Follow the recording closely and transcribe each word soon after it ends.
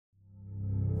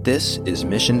This is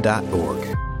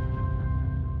Mission.org.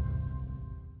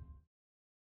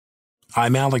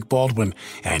 I'm Alec Baldwin,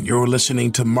 and you're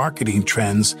listening to Marketing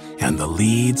Trends, and the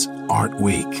leads aren't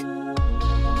weak.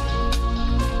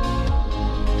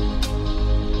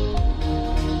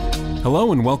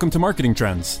 Hello and welcome to Marketing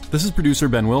Trends. This is producer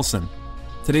Ben Wilson.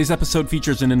 Today's episode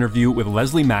features an interview with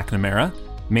Leslie McNamara,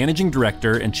 Managing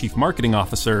Director and Chief Marketing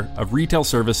Officer of Retail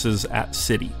Services at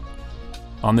Citi.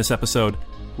 On this episode,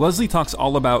 Leslie talks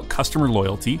all about customer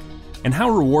loyalty and how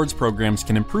rewards programs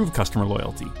can improve customer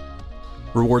loyalty.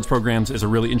 Rewards programs is a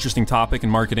really interesting topic in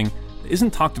marketing that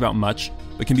isn't talked about much,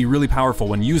 but can be really powerful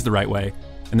when used the right way,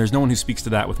 and there's no one who speaks to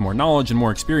that with more knowledge and more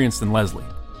experience than Leslie.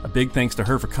 A big thanks to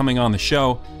her for coming on the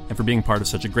show and for being part of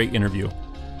such a great interview.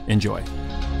 Enjoy.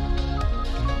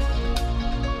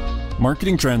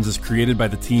 Marketing Trends is created by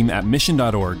the team at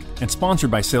Mission.org and sponsored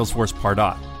by Salesforce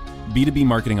Pardot, B2B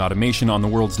marketing automation on the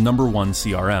world's #1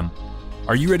 CRM.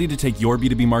 Are you ready to take your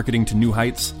B2B marketing to new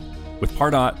heights? With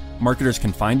Pardot, marketers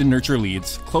can find and nurture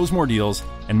leads, close more deals,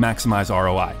 and maximize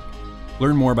ROI.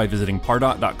 Learn more by visiting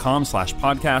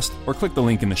pardot.com/podcast or click the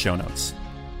link in the show notes.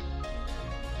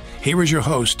 Here is your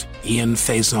host, Ian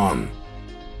Faison.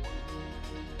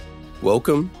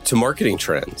 Welcome to Marketing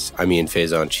Trends. I'm Ian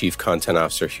Faison, Chief Content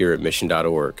Officer here at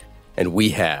Mission.org. And we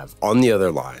have, on the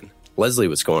other line, Leslie,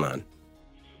 what's going on?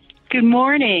 Good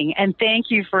morning, and thank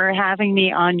you for having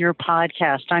me on your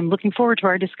podcast. I'm looking forward to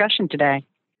our discussion today.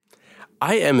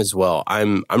 I am as well.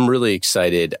 I'm really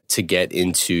excited to get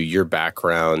into your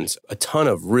background, a ton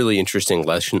of really interesting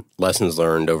lessons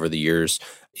learned over the years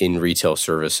in retail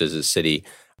services at Citi.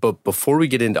 But before we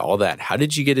get into all that, how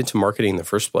did you get into marketing in the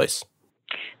first place?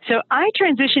 So I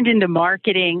transitioned into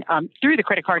marketing through the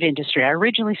credit card industry. I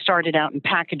originally started out in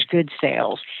packaged goods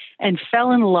sales and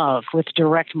fell in love with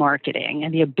direct marketing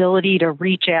and the ability to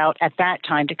reach out at that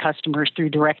time to customers through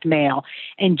direct mail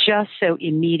and just so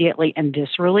immediately and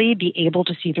viscerally be able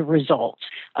to see the results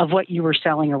of what you were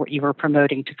selling or what you were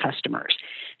promoting to customers.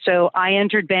 So I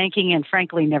entered banking and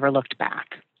frankly never looked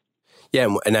back.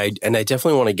 Yeah, and I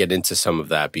definitely want to get into some of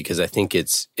that because I think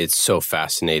it's so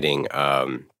fascinating.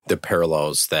 The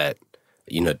parallels that,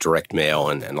 direct mail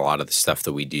and a lot of the stuff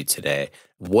that we do today.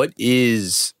 What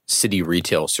is Citi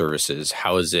Retail Services?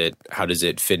 How does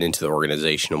it fit into the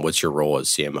organization, and what's your role as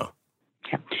CMO?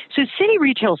 Yeah. So Citi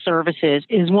Retail Services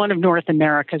is one of North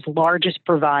America's largest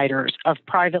providers of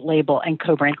private label and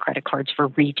co-brand credit cards for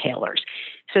retailers.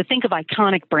 So think of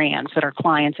iconic brands that are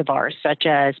clients of ours, such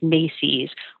as Macy's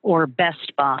or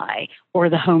Best Buy or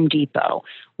the Home Depot.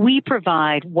 We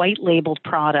provide white-labeled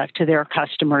product to their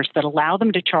customers that allow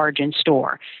them to charge in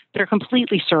store, that are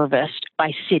completely serviced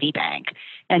by Citibank.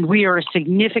 And we are a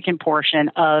significant portion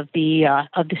of the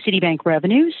Citibank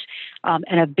revenues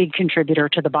and a big contributor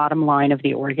to the bottom line of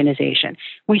the organization.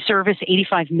 We service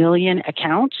 85 million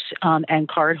accounts and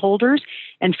cardholders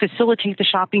and facilitate the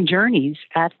shopping journeys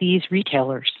at these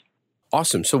retailers.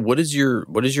 Awesome. So what does your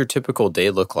typical day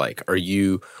look like? Are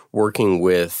you working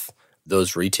with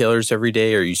those retailers every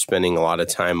day? Are you spending a lot of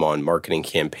time on marketing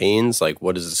campaigns? Like,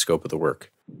 what is the scope of the work?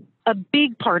 A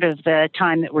big part of the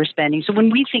time that we're spending. So when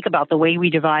we think about the way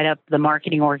we divide up the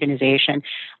marketing organization,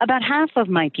 about half of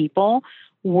my people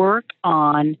work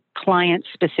on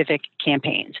client-specific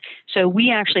campaigns. So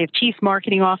we actually have chief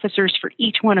marketing officers for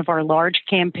each one of our large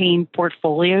campaign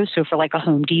portfolios. So for like a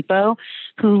Home Depot,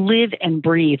 who live and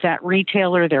breathe that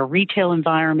retailer, their retail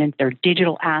environment, their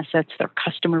digital assets, their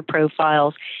customer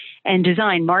profiles, and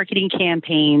design marketing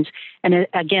campaigns, and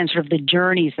again, sort of the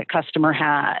journeys that customers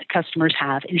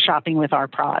have in shopping with our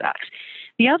products.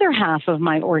 The other half of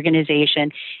my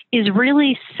organization is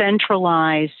really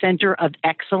centralized center of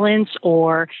excellence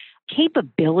or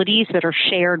capabilities that are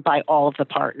shared by all of the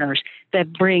partners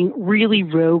that bring really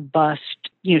robust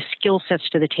skill sets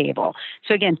to the table.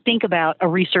 So again, think about a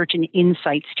research and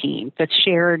insights team that's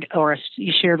shared or a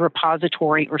shared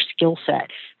repository or skill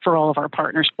set for all of our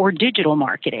partners, or digital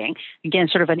marketing. Again,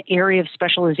 sort of an area of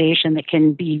specialization that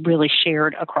can be really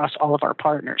shared across all of our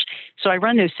partners. So I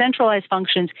run those centralized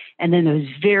functions and then those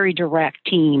very direct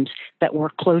teams that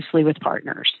work closely with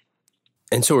partners.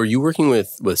 And so are you working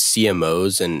with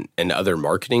CMOs and other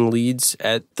marketing leads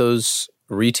at those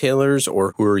retailers,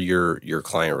 or who are your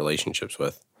client relationships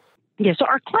with? Yeah, so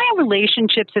our client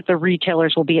relationships at the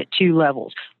retailers will be at two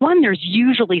levels. One, there's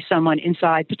usually someone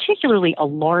inside, particularly a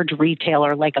large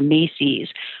retailer like a Macy's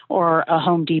or a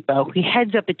Home Depot, who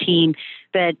heads up a team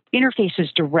that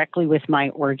interfaces directly with my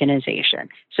organization.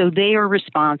 So they are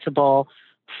responsible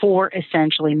for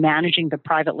essentially managing the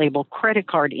private label credit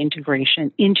card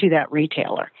integration into that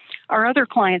retailer. Our other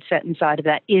client set inside of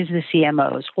that is the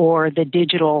CMOs or the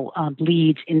digital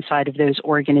leads inside of those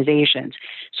organizations.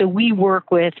 So we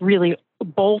work with really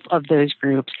both of those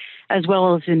groups, as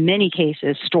well as in many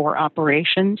cases, store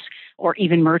operations or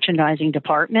even merchandising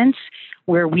departments,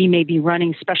 where we may be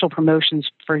running special promotions,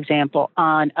 for example,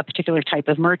 on a particular type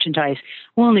of merchandise.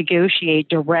 We'll negotiate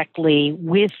directly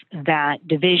with that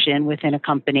division within a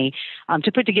company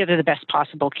to put together the best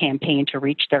possible campaign to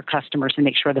reach their customers and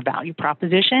make sure the value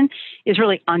proposition is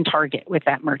really on target with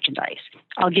that merchandise.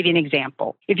 I'll give you an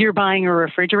example. If you're buying a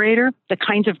refrigerator, the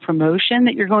kinds of promotion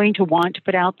that you're going to want to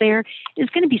put out there is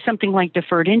going to be something like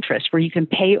deferred interest, where you can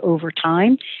pay over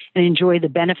time and enjoy the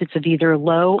benefits of either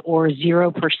low or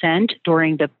 0%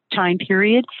 during the time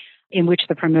period in which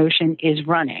the promotion is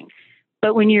running.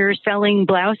 But when you're selling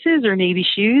blouses or maybe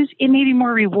shoes, it may be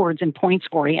more rewards and points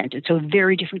oriented. So a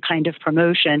very different kind of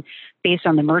promotion based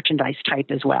on the merchandise type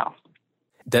as well.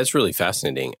 That's really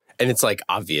fascinating. And it's like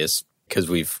obvious because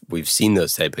we've seen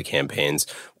those type of campaigns,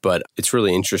 but it's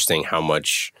really interesting how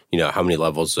much, how many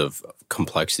levels of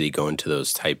complexity go into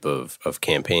those type of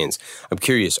campaigns. I'm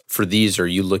curious, for these, are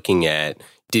you looking at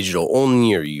digital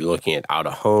only? Are you looking at out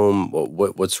of home?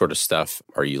 What sort of stuff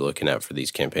are you looking at for these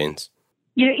campaigns?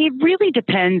 It really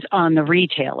depends on the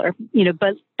retailer,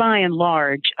 but by and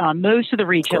large, most of the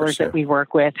retailers that we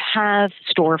work with have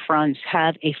storefronts,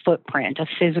 have a footprint, a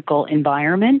physical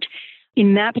environment.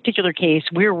 In that particular case,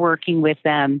 we're working with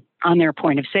them on their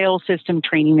point of sale system,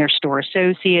 training their store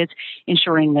associates,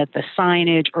 ensuring that the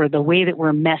signage or the way that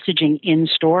we're messaging in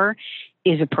store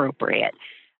is appropriate.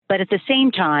 But at the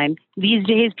same time, these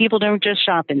days, people don't just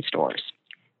shop in stores.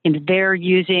 They're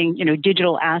using,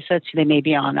 digital assets. They may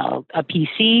be on a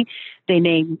PC. They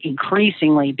may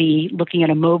increasingly be looking at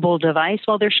a mobile device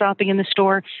while they're shopping in the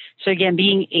store. So again,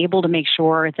 being able to make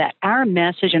sure that our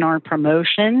message and our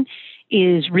promotion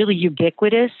is really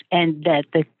ubiquitous and that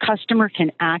the customer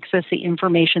can access the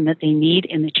information that they need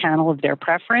in the channel of their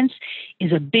preference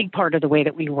is a big part of the way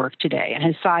that we work today and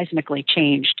has seismically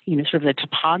changed, sort of the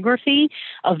topography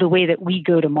of the way that we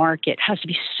go to market has to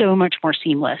be so much more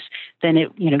seamless than it,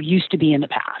 used to be in the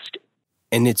past.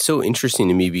 And it's so interesting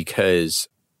to me because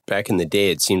back in the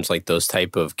day, it seems like those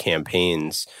type of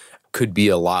campaigns could be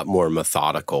a lot more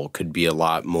methodical, could be a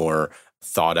lot more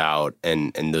thought out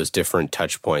and those different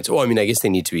touch points. Well, I mean, I guess they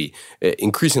need to be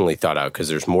increasingly thought out because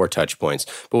there's more touch points.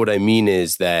 But what I mean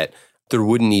is that there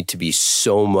wouldn't need to be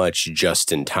so much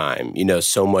just in time,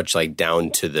 so much like down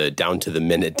to the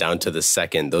minute, down to the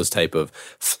second, those type of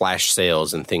flash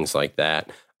sales and things like that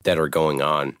are going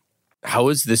on. How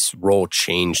has this role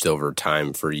changed over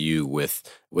time for you with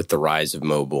the rise of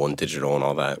mobile and digital and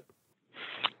all that?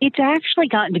 It's actually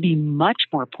gotten to be much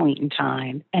more point in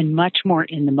time and much more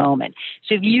in the moment.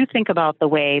 So if you think about the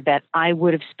way that I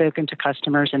would have spoken to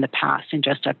customers in the past in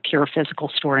just a pure physical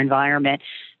store environment,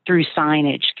 through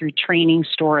signage, through training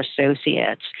store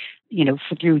associates,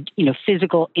 through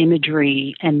physical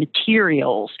imagery and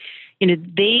materials,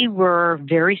 they were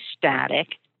very static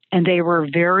and they were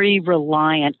very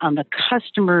reliant on the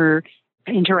customer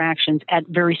interactions at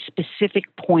very specific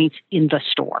points in the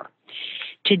store.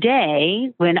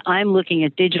 Today, when I'm looking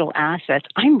at digital assets,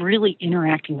 I'm really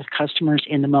interacting with customers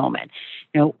in the moment.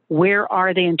 Where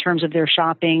are they in terms of their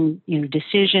shopping,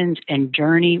 decisions and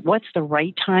journey? What's the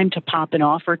right time to pop an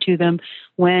offer to them?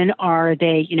 When are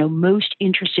they, most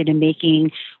interested in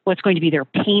making what's going to be their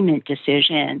payment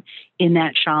decision in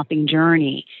that shopping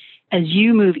journey? As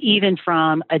you move even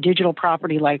from a digital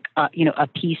property like, a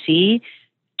PC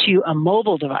to a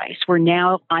mobile device, where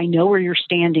now I know where you're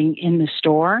standing in the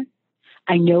store.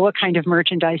 I know what kind of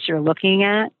merchandise you're looking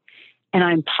at, and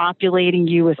I'm populating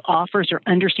you with offers or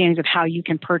understandings of how you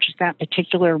can purchase that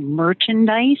particular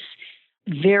merchandise.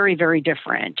 Very, very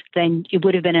different than it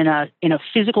would have been in a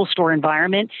physical store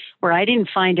environment where I didn't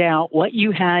find out what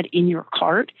you had in your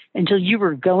cart until you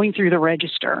were going through the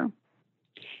register.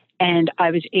 And I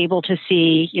was able to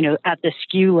see, at the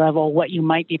SKU level, what you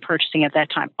might be purchasing at that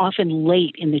time, often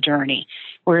late in the journey.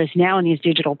 Whereas now in these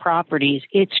digital properties,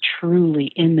 it's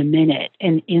truly in the minute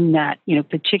and in that,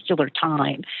 particular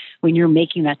time when you're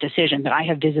making that decision that I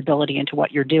have visibility into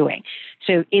what you're doing.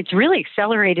 So it's really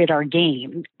accelerated our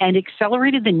game and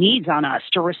accelerated the needs on us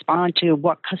to respond to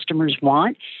what customers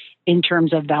want in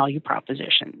terms of value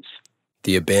propositions.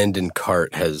 The abandoned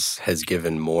cart has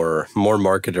given more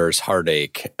marketers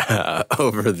heartache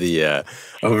over the years.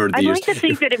 I'd like to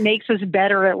think that it makes us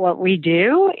better at what we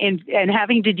do and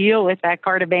having to deal with that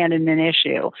cart abandonment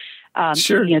issue.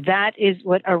 Sure. That is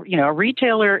what a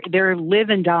retailer, they live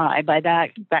and die by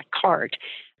that cart.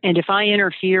 And if I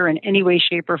interfere in any way,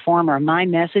 shape, or form, or my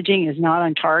messaging is not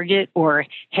on target or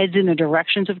heads in the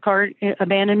directions of cart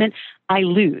abandonment, I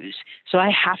lose. So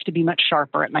I have to be much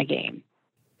sharper at my game.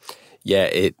 Yeah,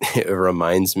 it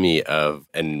reminds me of,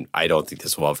 and I don't think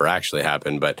this will ever actually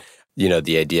happen, but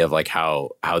the idea of like how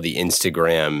the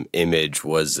Instagram image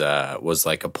was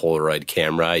like a Polaroid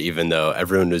camera, even though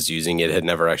everyone was using it, had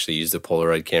never actually used a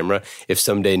Polaroid camera. If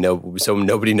someday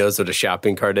nobody knows what a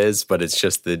shopping cart is, but it's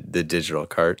just the digital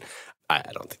cart, I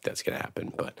don't think that's going to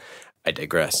happen. But I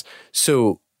digress.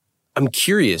 So I'm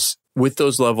curious, with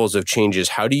those levels of changes,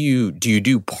 how do you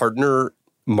do partner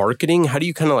marketing? How do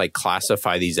you kind of like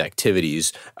classify these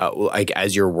activities, like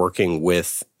as you're working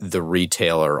with the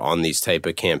retailer on these type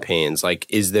of campaigns? Like,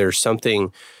 is there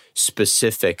something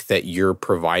specific that you're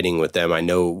providing with them? I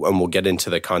know, and we'll get into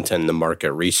the content and the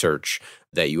market research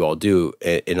that you all do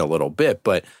in a little bit,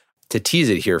 but to tease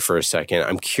it here for a second,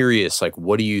 I'm curious, like,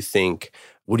 what do you think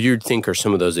are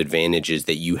some of those advantages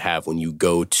that you have when you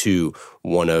go to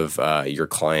one of your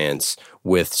clients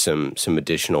with some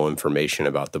additional information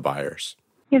about the buyers?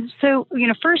 Yeah, so,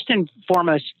 first and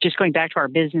foremost, just going back to our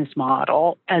business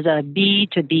model, as a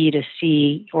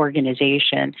B2B2C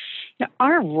organization,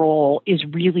 our role is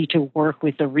really to work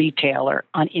with the retailer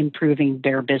on improving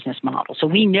their business model. So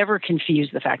we never confuse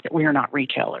the fact that we are not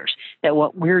retailers, that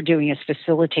what we're doing is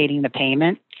facilitating the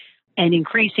payment and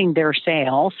increasing their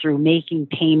sales through making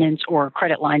payments or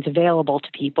credit lines available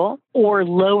to people, or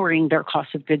lowering their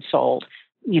cost of goods sold,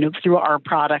 through our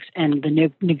products and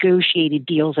the negotiated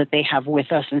deals that they have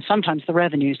with us, and sometimes the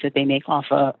revenues that they make off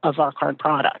of our card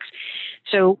products.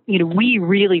 So, we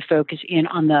really focus in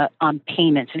on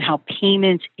payments and how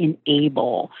payments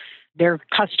enable their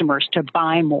customers to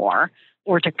buy more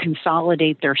or to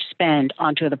consolidate their spend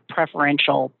onto the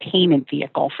preferential payment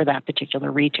vehicle for that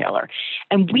particular retailer.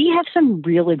 And we have some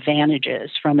real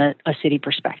advantages from a Citi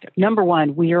perspective. Number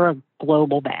one, we are a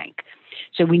global bank.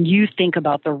 So when you think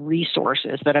about the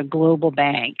resources that a global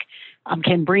bank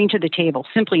can bring to the table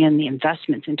simply in the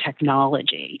investments in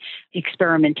technology,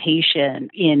 experimentation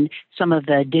in some of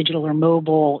the digital or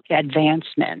mobile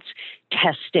advancements,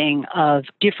 testing of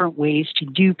different ways to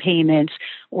do payments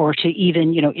or to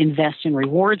even, invest in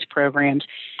rewards programs,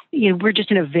 we're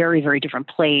just in a very, very different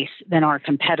place than our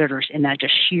competitors in that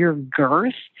just sheer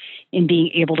girth in being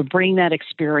able to bring that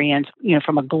experience,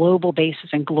 from a global basis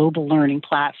and global learning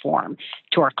platform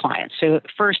to our clients. So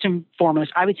first and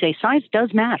foremost, I would say size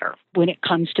does matter when it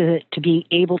comes to being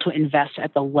able to invest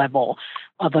at the level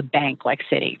of a bank like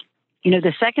Citi.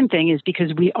 The second thing is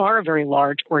because we are a very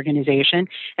large organization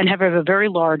and have a very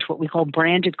large, what we call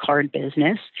branded card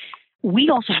business, we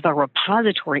also have a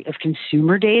repository of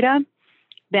consumer data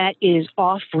that is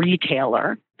off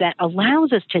retailer that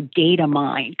allows us to data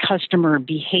mine customer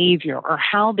behavior or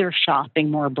how they're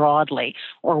shopping more broadly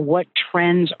or what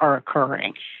trends are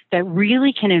occurring that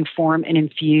really can inform and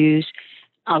infuse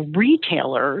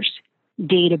retailers'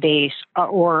 database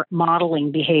or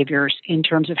modeling behaviors in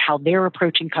terms of how they're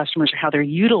approaching customers or how they're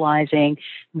utilizing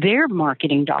their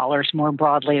marketing dollars more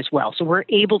broadly as well. So we're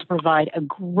able to provide a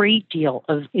great deal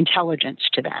of intelligence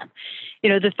to them.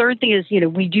 The third thing is,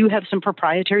 we do have some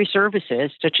proprietary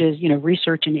services such as,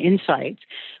 research and insights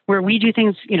where we do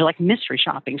things, like mystery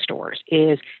shopping stores,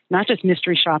 is not just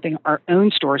mystery shopping our own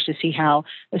stores to see how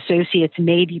associates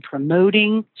may be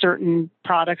promoting certain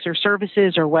products or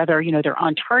services or whether, they're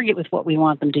on target with what we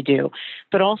want them to do,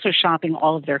 but also shopping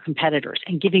all of their competitors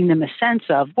and giving them a sense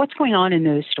of what's going on in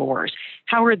those stores.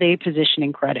 How are they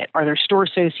positioning credit? Are their store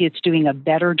associates doing a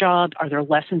better job? Are there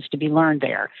lessons to be learned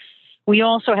there? We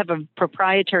also have a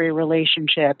proprietary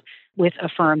relationship with a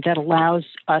firm that allows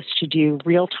us to do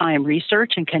real-time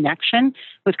research and connection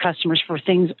with customers for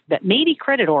things that may be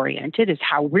credit-oriented, is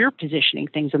how we're positioning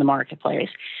things in the marketplace.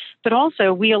 But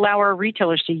also, we allow our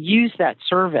retailers to use that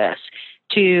service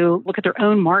to look at their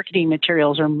own marketing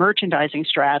materials or merchandising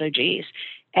strategies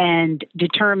and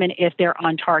determine if they're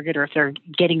on target or if they're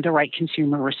getting the right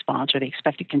consumer response or the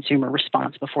expected consumer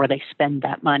response before they spend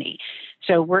that money.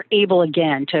 So we're able,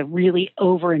 again, to really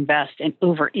overinvest and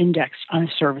over-index on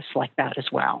a service like that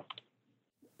as well.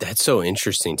 That's so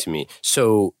interesting to me.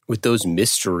 So with those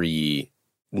mystery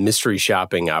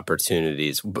shopping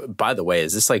opportunities, by the way,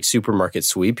 is this like supermarket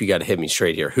sweep? You got to hit me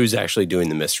straight here. Who's actually doing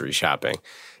the mystery shopping?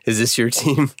 Is this your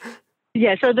team?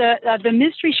 Yeah, so the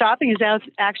mystery shopping is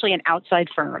actually an outside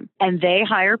firm, and they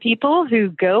hire people who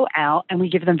go out, and we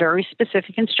give them very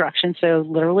specific instructions, so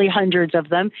literally hundreds of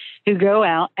them, who go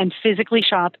out and physically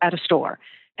shop at a store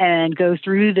and go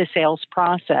through the sales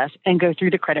process and go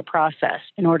through the credit process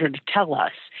in order to tell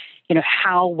us,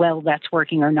 how well that's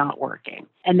working or not working.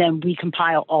 And then we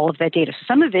compile all of that data. So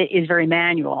some of it is very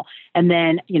manual. And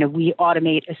then, we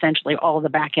automate essentially all of the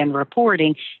back-end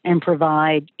reporting and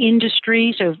provide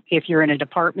industry. So if you're in a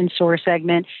department store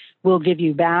segment, we'll give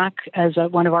you back, as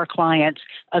one of our clients,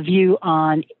 a view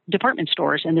on department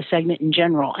stores and the segment in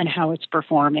general and how it's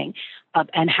performing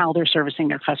and how they're servicing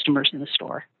their customers in the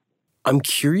store. I'm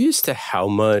curious to how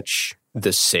much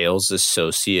the sales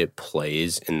associate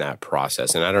plays in that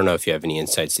process. And I don't know if you have any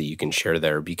insights that you can share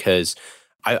there, because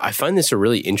I find this a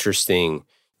really interesting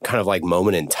kind of like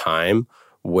moment in time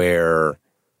where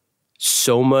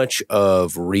so much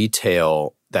of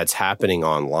retail that's happening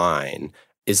online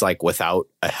is like without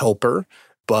a helper.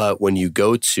 But when you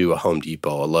go to a Home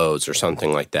Depot, a Lowe's or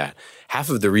something like that, half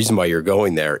of the reason why you're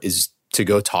going there is to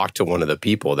go talk to one of the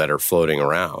people that are floating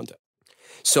around.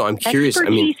 So I'm curious.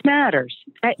 Expertise matters.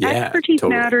 Expertise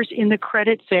totally matters in the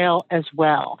credit sale as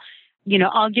well.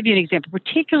 I'll give you an example,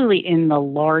 particularly in the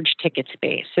large ticket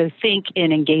space. So think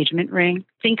an engagement ring,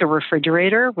 think a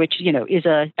refrigerator, which, is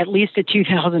at least a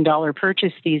 $2,000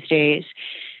 purchase these days.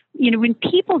 When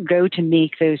people go to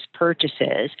make those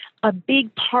purchases, a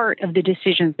big part of the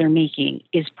decisions they're making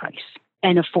is price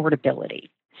and affordability.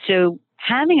 So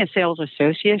having a sales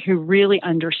associate who really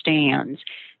understands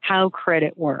how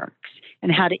credit works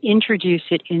and how to introduce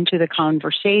it into the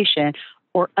conversation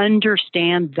or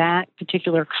understand that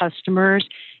particular customer's,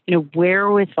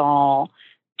 wherewithal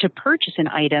to purchase an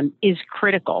item is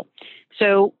critical.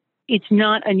 So it's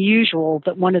not unusual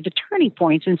that one of the turning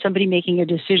points in somebody making a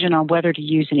decision on whether to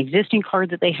use an existing card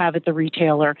that they have at the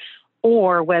retailer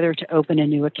or whether to open a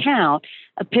new account,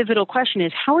 a pivotal question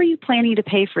is, how are you planning to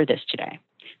pay for this today?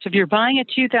 So if you're buying a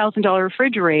 $2,000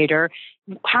 refrigerator,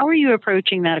 how are you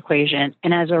approaching that equation?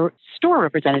 And as a store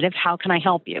representative, how can I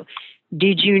help you?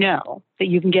 Did you know that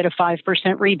you can get a 5%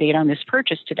 rebate on this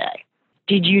purchase today?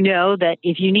 Did you know that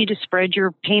if you need to spread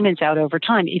your payments out over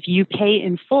time, if you pay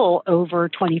in full over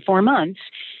 24 months,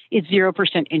 it's 0%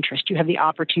 interest. You have the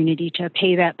opportunity to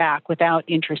pay that back without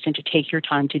interest and to take your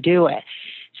time to do it.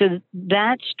 So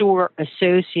that store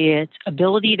associate's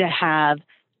ability to have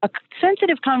a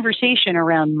sensitive conversation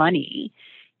around money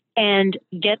and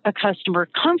get a customer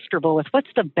comfortable with what's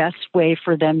the best way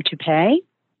for them to pay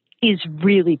is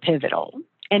really pivotal.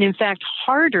 And in fact,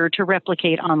 harder to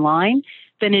replicate online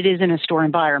than it is in a store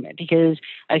environment, because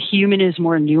a human is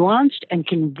more nuanced and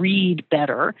can read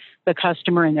better the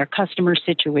customer and their customer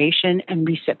situation and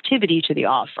receptivity to the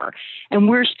offer. And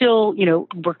we're still,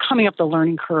 we're coming up the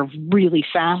learning curve really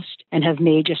fast and have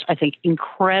made just, I think,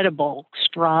 incredible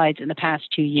strides in the past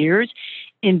 2 years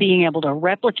in being able to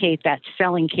replicate that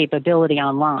selling capability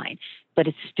online. But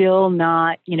it's still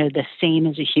not, the same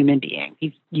as a human being.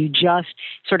 You just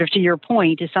sort of, to your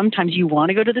point, is sometimes you want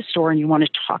to go to the store and you want to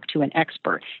talk to an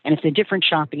expert, and it's a different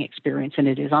shopping experience than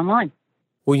it is online.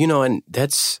 Well, and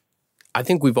I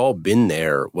think we've all been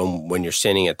there when you're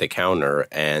standing at the counter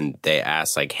and they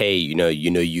ask like, hey,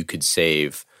 you could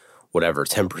save whatever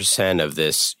 10% of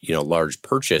this, large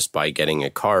purchase by getting a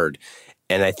card.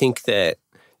 And I think that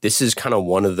this is kind of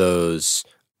one of those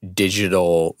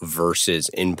digital versus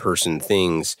in-person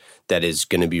things that is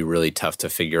going to be really tough to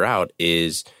figure out.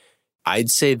 Is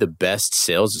I'd say the best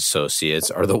sales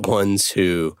associates are the ones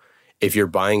who, if you're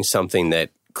buying something that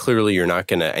clearly you're not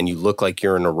going to, and you look like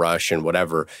you're in a rush and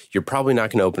whatever, you're probably not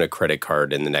going to open a credit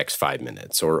card in the next 5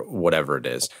 minutes or whatever it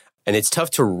is. And it's tough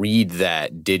to read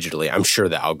that digitally. I'm sure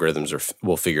the algorithms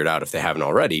will figure it out if they haven't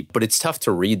already, but it's tough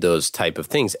to read those type of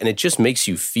things. And it just makes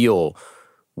you feel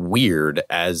weird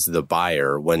as the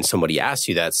buyer when somebody asks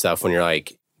you that stuff, when you're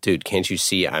like, dude, can't you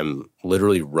see I'm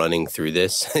literally running through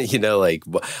this?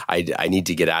 I need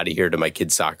to get out of here to my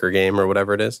kid's soccer game or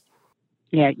whatever it is.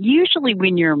 Yeah, usually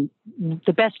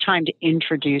the best time to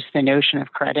introduce the notion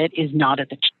of credit is not at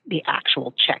the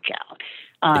actual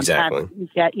checkout. Exactly.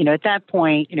 At that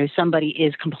point, somebody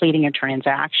is completing a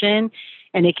transaction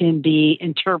and it can be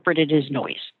interpreted as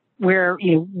noise. Where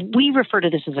we refer to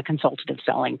this as a consultative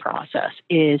selling process,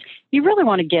 is you really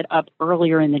want to get up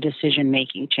earlier in the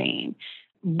decision-making chain,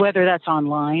 whether that's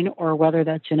online or whether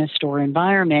that's in a store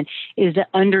environment, is to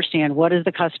understand what is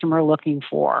the customer looking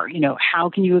for. How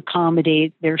can you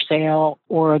accommodate their sale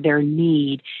or their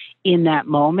need in that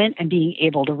moment and being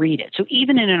able to read it. So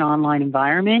even in an online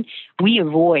environment, we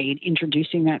avoid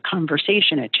introducing that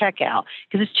conversation at checkout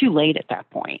because it's too late at that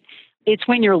point. It's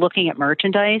when you're looking at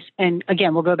merchandise. And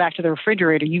again, we'll go back to the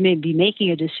refrigerator. You may be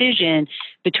making a decision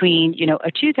between,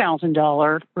 a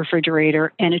 $2,000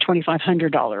 refrigerator and a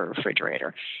 $2,500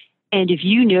 refrigerator. And if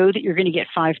you know that you're going to get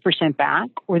 5% back,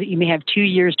 or that you may have 2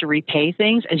 years to repay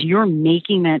things, as you're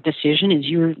making that decision, as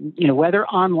you're, whether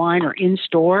online or in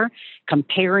store,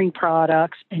 comparing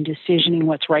products and decisioning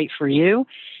what's right for you,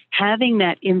 having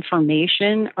that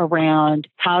information around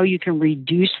how you can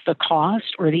reduce the cost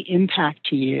or the impact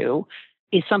to you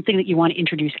is something that you want to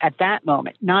introduce at that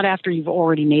moment, not after you've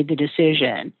already made the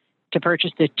decision to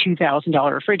purchase the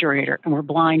 $2,000 refrigerator, and we're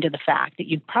blind to the fact that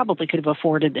you probably could have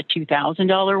afforded the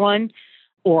 $2,000 one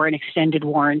or an extended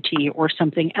warranty or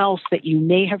something else that you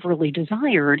may have really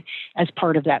desired as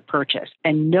part of that purchase.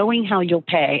 And knowing how you'll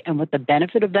pay and what the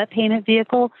benefit of that payment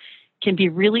vehicle can be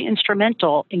really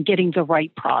instrumental in getting the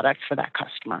right product for that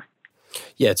customer.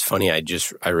 Yeah, it's funny.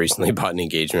 I recently bought an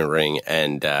engagement ring,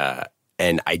 and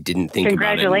I didn't think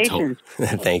about it until...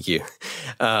 Thank you.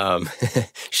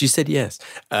 She said yes.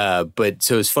 But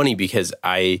so it's funny because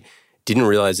I didn't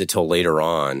realize it till later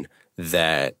on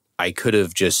that I could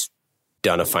have just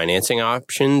done a financing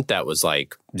option that was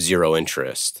like 0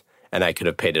 interest, and I could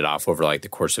have paid it off over like the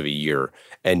course of a year,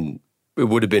 and it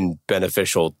would have been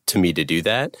beneficial to me to do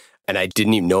that. And I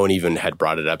didn't even, no one even had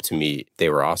brought it up to me. They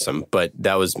were awesome. But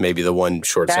that was maybe the one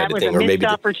short-sighted thing. That was a missed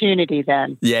opportunity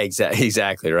then. Yeah,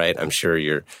 exactly right. I'm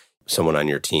sure someone on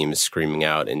your team is screaming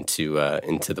out into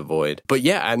the void. But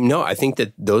yeah, I think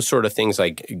that those sort of things,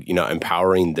 like,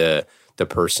 empowering the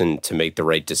person to make the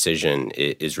right decision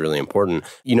is really important.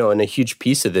 And a huge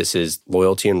piece of this is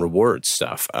loyalty and rewards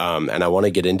stuff. And I want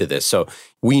to get into this. So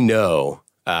we know,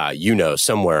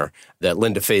 somewhere that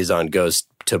Linda Faison goes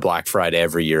to Black Friday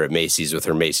every year at Macy's with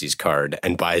her Macy's card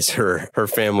and buys her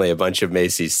family a bunch of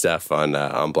Macy's stuff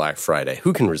on Black Friday.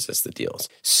 Who can resist the deals?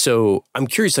 So I'm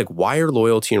curious, why are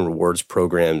loyalty and rewards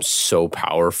programs so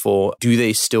powerful? Do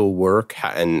they still work?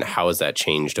 And how has that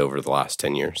changed over the last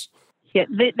 10 years? Yeah,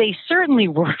 they certainly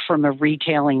work from a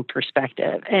retailing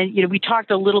perspective. And, we talked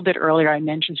a little bit earlier, I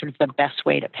mentioned sort of the best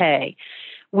way to pay.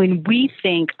 When we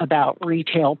think about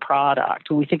retail product,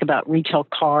 when we think about retail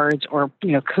cards or,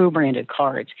 co-branded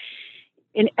cards,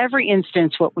 in every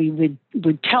instance, what we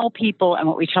would tell people and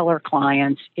what we tell our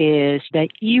clients is that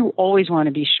you always want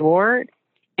to be short.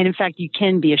 And in fact, you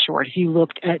can be assured, if you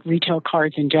looked at retail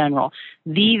cards in general,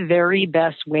 the very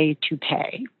best way to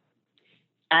pay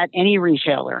at any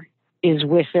retailer is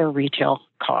with their retail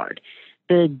card.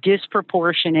 The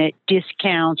disproportionate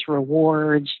discounts,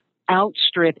 rewards,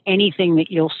 outstrip anything that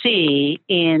you'll see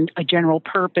in a general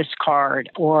purpose card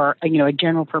or, a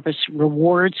general purpose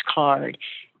rewards card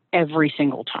every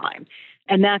single time.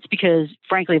 And that's because,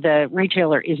 frankly, the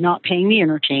retailer is not paying the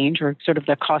interchange or sort of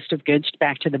the cost of goods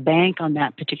back to the bank on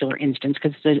that particular instance,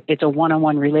 because it's a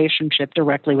one-on-one relationship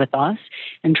directly with us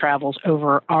and travels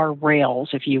over our rails,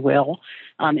 if you will,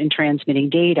 in transmitting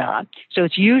data. So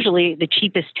it's usually the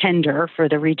cheapest tender for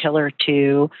the retailer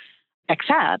to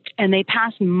accept, and they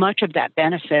pass much of that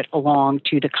benefit along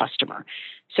to the customer.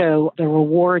 So the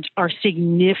rewards are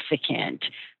significant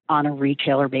on a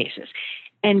retailer basis.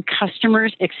 And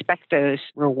customers expect those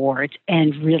rewards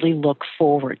and really look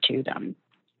forward to them.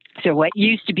 So what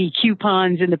used to be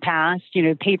coupons in the past,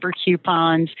 paper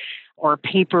coupons or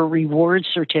paper reward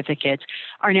certificates,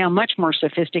 are now much more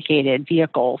sophisticated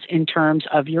vehicles in terms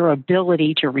of your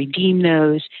ability to redeem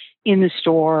those in the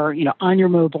store, on your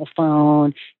mobile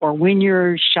phone, or when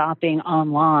you're shopping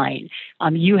online.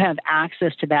 You have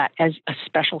access to that as a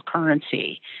special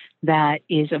currency that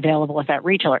is available at that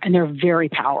retailer. And they're very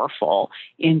powerful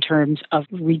in terms of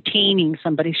retaining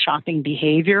somebody's shopping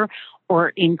behavior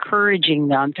or encouraging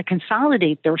them to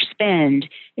consolidate their spend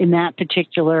in that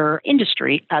particular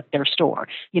industry at their store.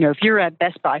 If you're at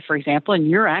Best Buy, for example, and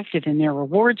you're active in their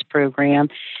rewards program,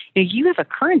 you have a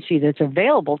currency that's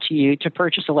available to you to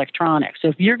purchase electronics. So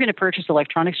if you're going to purchase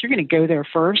electronics, you're going to go there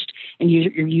first and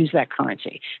use that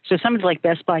currency. So somebody like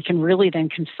Best Buy can really then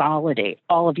consolidate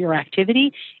all of your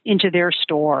activity into their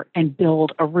store and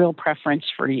build a real preference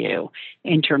for you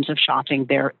in terms of shopping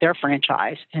their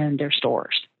franchise and their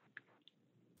stores.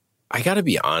 I got to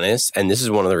be honest, and this is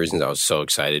one of the reasons I was so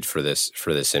excited for this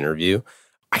interview.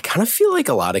 I kind of feel like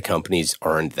a lot of companies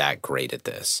aren't that great at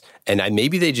this, and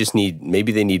maybe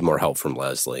they need more help from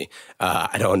Leslie.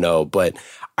 I don't know, but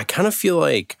I kind of feel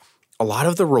like a lot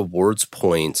of the rewards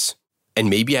points, and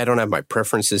maybe I don't have my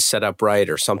preferences set up right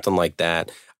or something like that,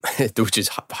 which is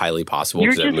highly possible.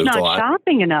 You're just not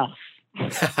shopping enough.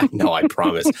 No, I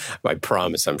promise. I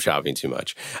promise I'm shopping too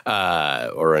much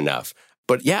or enough.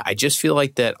 But yeah, I just feel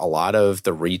like that a lot of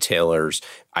the retailers,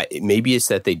 maybe it's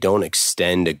that they don't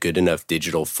extend a good enough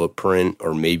digital footprint,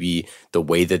 or maybe the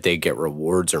way that they get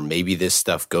rewards, or maybe this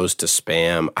stuff goes to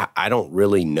spam. I don't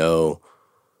really know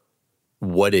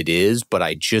what it is, but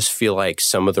I just feel like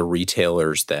some of the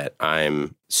retailers that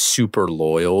I'm super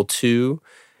loyal to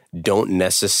don't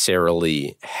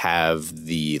necessarily have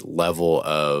the level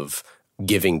of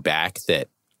giving back that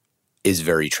is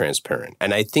very transparent.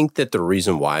 And I think that the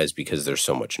reason why is because there's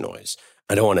so much noise.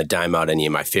 I don't want to dime out any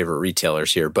of my favorite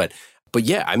retailers here, but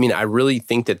yeah, I really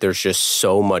think that there's just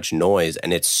so much noise,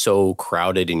 and it's so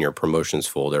crowded in your promotions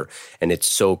folder, and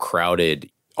it's so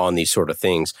crowded on these sort of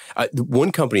things.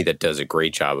 One company that does a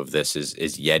great job of this is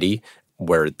Yeti,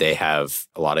 where they have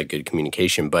a lot of good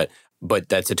communication, but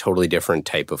that's a totally different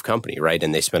type of company, right?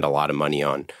 And they spend a lot of money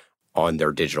on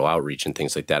their digital outreach and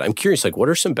things like that. I'm curious, like, what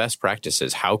are some best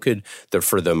practices? How could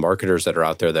for the marketers that are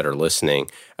out there that are listening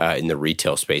in the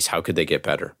retail space, how could they get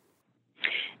better?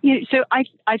 So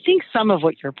I think some of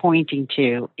what you're pointing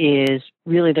to is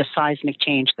really the seismic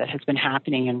change that has been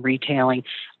happening in retailing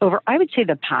over, I would say,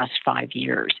 the past 5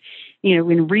 years.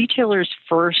 When retailers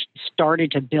first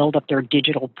started to build up their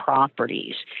digital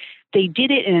properties, they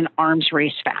did it in an arms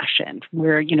race fashion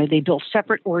where, they built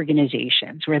separate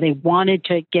organizations where they wanted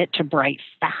to get to bright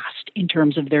fast in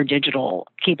terms of their digital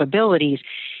capabilities.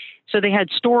 So they had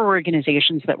store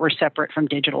organizations that were separate from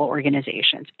digital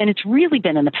organizations. And it's really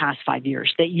been in the past 5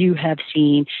 years that you have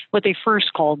seen what they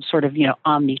first called sort of,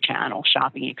 omni-channel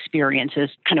shopping experiences,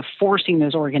 kind of forcing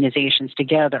those organizations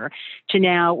together to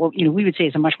now, what, we would say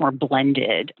is a much more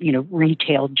blended,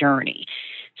 retail journey.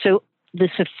 So the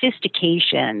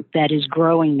sophistication that is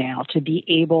growing now to be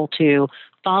able to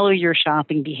follow your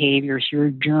shopping behaviors, your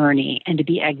journey, and to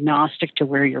be agnostic to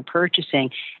where you're purchasing,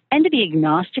 and to be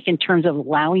agnostic in terms of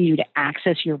allowing you to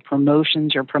access your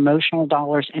promotions, your promotional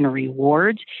dollars and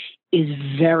rewards is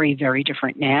very, very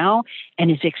different now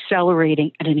and is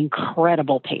accelerating at an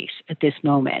incredible pace at this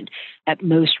moment at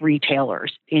most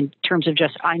retailers in terms of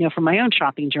just, I know from my own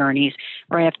shopping journeys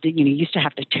where I have to, used to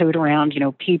have to tote around,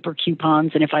 paper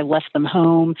coupons. And if I left them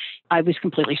home, I was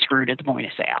completely screwed at the point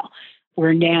of sale.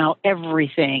 Where now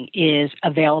everything is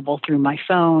available through my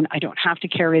phone. I don't have to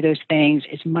carry those things.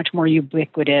 It's much more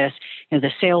ubiquitous.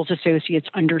 The sales associates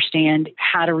understand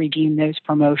how to redeem those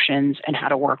promotions and how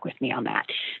to work with me on that.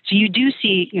 So you do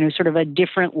see, sort of a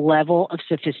different level of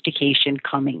sophistication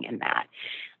coming in that.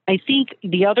 I think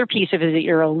the other piece of it that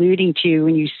you're alluding to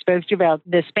when you spoke about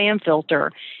the spam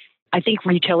filter, I think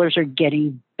retailers are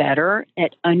getting better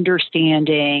at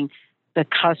understanding the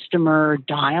customer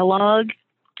dialogue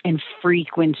and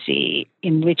frequency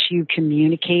in which you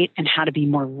communicate and how to be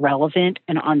more relevant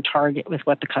and on target with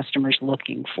what the customer's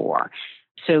looking for.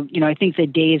 So, I think the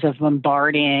days of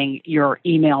bombarding your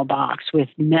email box with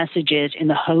messages in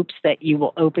the hopes that you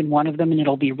will open one of them and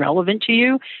it'll be relevant to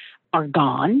you are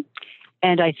gone.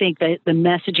 And I think that the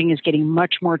messaging is getting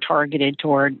much more targeted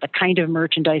toward the kind of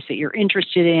merchandise that you're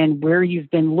interested in, where you've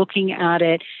been looking at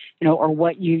it, or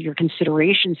what your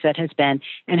consideration set has been,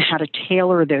 and how to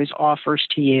tailor those offers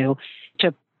to you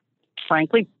to,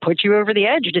 frankly, put you over the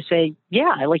edge to say,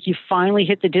 yeah, like you finally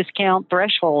hit the discount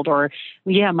threshold, or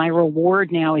yeah, my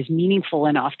reward now is meaningful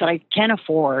enough that I can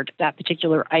afford that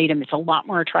particular item. It's a lot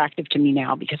more attractive to me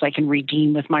now because I can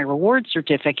redeem with my reward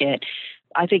certificate.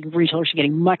 I think retailers are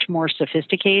getting much more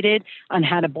sophisticated on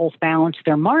how to both balance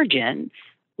their margin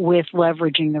with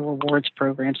leveraging the rewards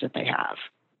programs that they have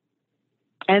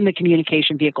and the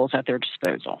communication vehicles at their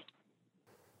disposal.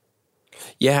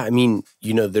 Yeah, I mean,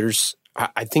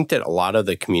 I think that a lot of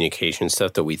the communication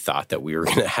stuff that we thought that we were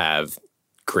going to have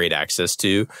great access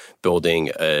to,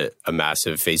 building a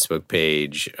massive Facebook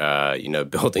page,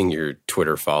 building your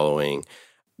Twitter following,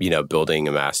 building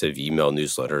a massive email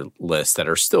newsletter list that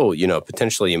are still,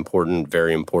 potentially important,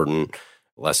 very important,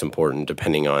 less important,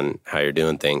 depending on how you're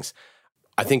doing things.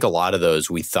 I think a lot of those,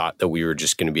 we thought that we were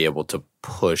just going to be able to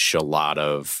push a lot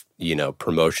of,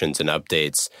 promotions and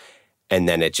updates. And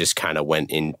then it just kind of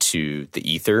went into the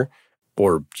ether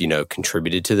or,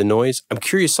 contributed to the noise. I'm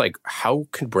curious, like, how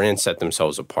can brands set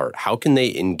themselves apart? How can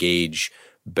they engage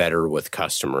better with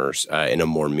customers in a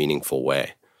more meaningful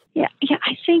way? Yeah,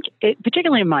 I think,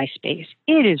 particularly in my space,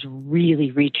 it is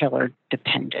really retailer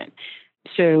dependent.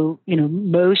 So,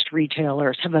 most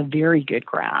retailers have a very good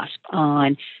grasp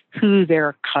on who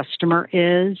their customer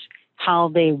is, how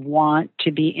they want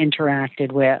to be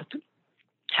interacted with,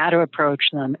 how to approach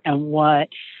them, and what,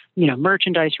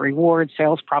 merchandise, rewards,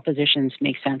 sales propositions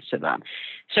make sense to them.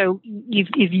 So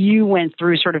if you went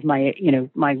through sort of my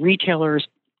retailers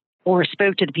or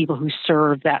spoke to the people who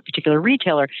serve that particular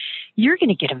retailer, you're going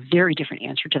to get a very different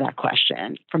answer to that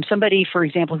question from somebody, for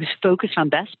example, who's focused on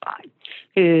Best Buy,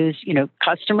 whose,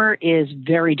 customer is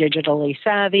very digitally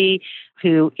savvy,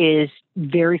 who is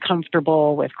very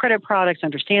comfortable with credit products,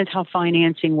 understands how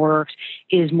financing works,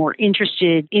 is more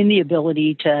interested in the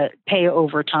ability to pay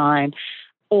over time,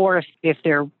 or if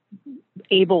they're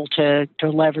able to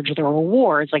leverage their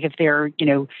rewards, like if they're,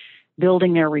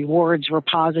 building their rewards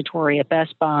repository at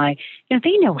Best Buy,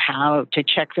 they know how to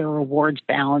check their rewards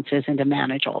balances and to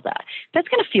manage all that. That's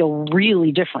going to feel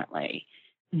really differently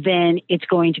than it's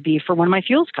going to be for one of my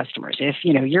fuels customers. If,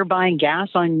 you're buying gas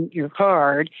on your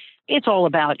card it's all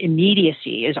about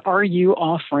immediacy. Are you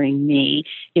offering me,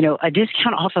 a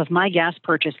discount off of my gas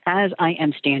purchase as I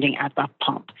am standing at the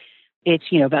pump? It's,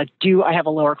 about do I have a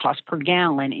lower cost per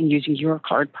gallon in using your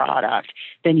card product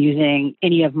than using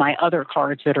any of my other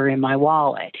cards that are in my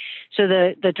wallet? So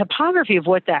the topography of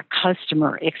what that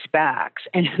customer expects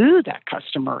and who that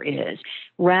customer is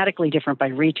radically different by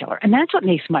retailer. And that's what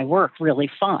makes my work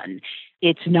really fun.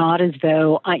 It's not as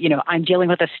though, I'm dealing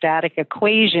with a static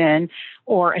equation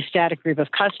or a static group of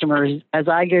customers. As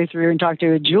I go through and talk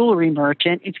to a jewelry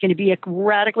merchant, it's going to be a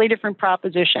radically different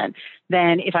proposition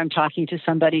than if I'm talking to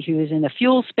somebody who is in the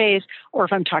fuel space or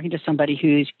if I'm talking to somebody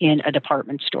who's in a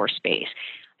department store space.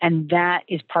 And that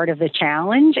is part of the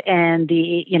challenge and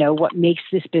what makes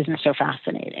this business so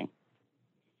fascinating.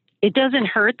 It doesn't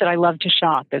hurt that I love to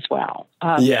shop as well.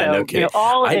 No kidding.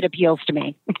 All of it appeals to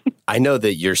me. I know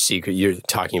that your secret, you're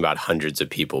talking about hundreds of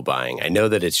people buying. I know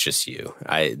that it's just you.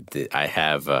 I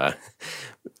have an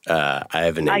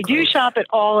inkling. I do shop at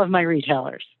all of my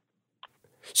retailers.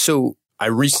 So I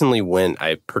recently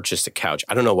I purchased a couch.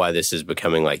 I don't know why this is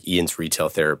becoming like Ian's retail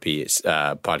therapy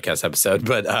podcast episode,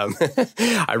 but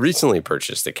I recently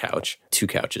purchased a couch, 2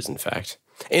 couches, in fact,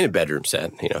 and a bedroom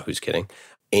set. Who's kidding?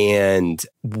 And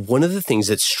one of the things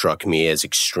that struck me as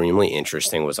extremely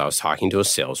interesting was I was talking to a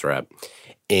sales rep,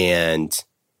 and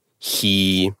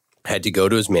he had to go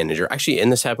to his manager. Actually, and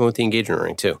this happened with the engagement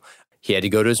ring too. He had to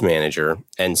go to his manager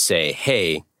and say,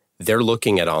 hey, they're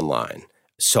looking at online,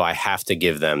 so I have to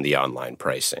give them the online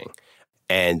pricing.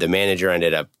 And the manager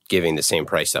ended up giving the same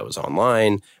price that was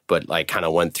online, but kind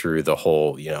of went through the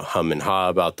whole, hum and haw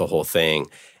about the whole thing.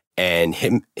 And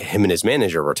him and his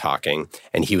manager were talking,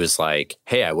 and he was like,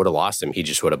 hey, I would have lost him. He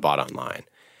just would have bought online.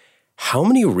 How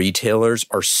many retailers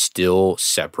are still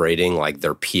separating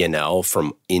their P&L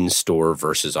from in-store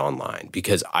versus online?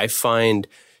 Because I find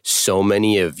so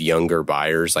many of younger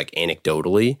buyers,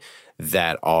 anecdotally,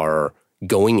 that are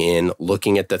going in,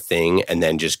 looking at the thing, and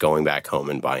then just going back home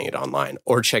and buying it online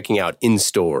or checking out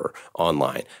in-store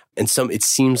online. And it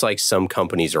seems like some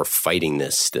companies are fighting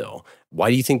this still. Why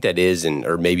do you think that is?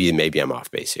 Or maybe I'm off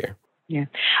base here. Yeah.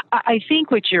 I think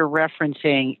what you're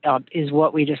referencing is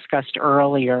what we discussed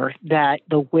earlier, that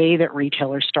the way that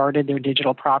retailers started their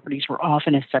digital properties were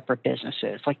often as separate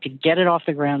businesses. To get it off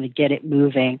the ground, to get it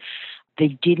moving,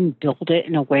 they didn't build it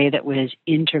in a way that was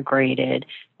integrated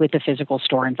with the physical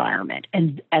store environment.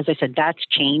 And as I said, that's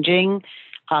changing.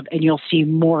 And you'll see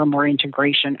more and more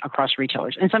integration across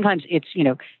retailers. And sometimes it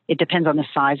depends on the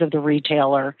size of the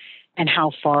retailer and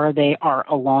how far they are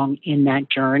along in that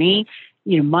journey.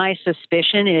 My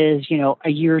suspicion is, a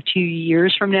year or 2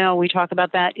 years from now, we talk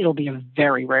about that, it'll be a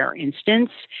very rare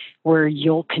instance where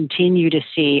you'll continue to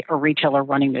see a retailer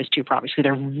running those 2 properties.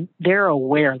 So they're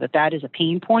aware that is a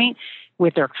pain point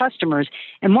with their customers.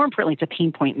 And more importantly, it's a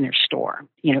pain point in their store,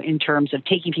 in terms of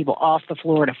taking people off the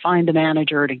floor to find the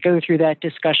manager, to go through that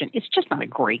discussion. It's just not a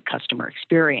great customer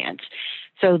experience.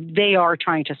 So they are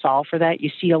trying to solve for that.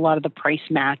 You see a lot of the price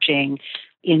matching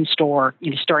in store,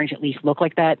 starting to at least look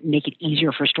like that, make it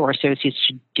easier for store associates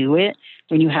to do it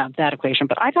when you have that equation.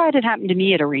 But I've had it happen to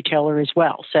me at a retailer as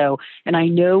well. So, and I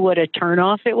know what a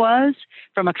turnoff it was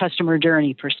from a customer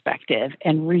journey perspective,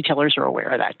 and retailers are aware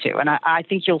of that too. And I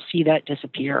think you'll see that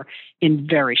disappear in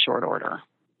very short order.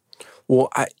 Well,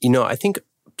 I think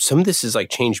some of this is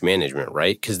change management,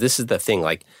 right? Because this is the thing,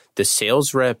 the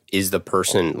sales rep is the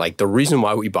person, the reason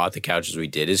why we bought the couches we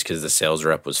did is because the sales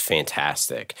rep was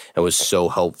fantastic and was so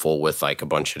helpful with a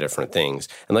bunch of different things.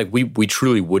 And we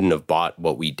truly wouldn't have bought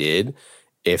what we did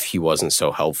if he wasn't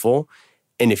so helpful.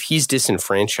 And if he's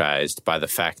disenfranchised by the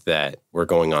fact that we're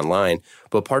going online,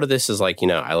 but part of this is I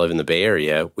live in the Bay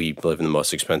Area, we live in the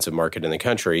most expensive market in the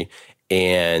country,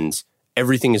 and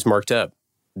everything is marked up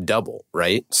double,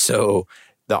 right? So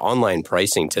the online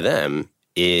pricing to them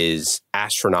is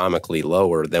astronomically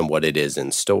lower than what it is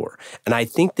in store. And I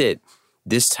think that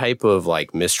this type of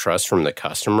mistrust from the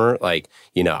customer, I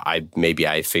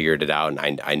figured it out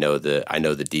and I know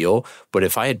the deal. But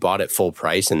if I had bought it full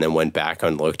price and then went back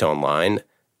and looked online,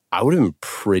 I would have been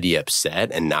pretty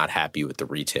upset and not happy with the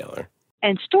retailer.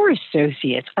 And store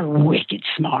associates are wicked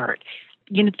smart.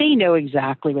 They know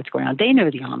exactly what's going on. They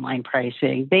know the online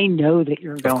pricing. They know that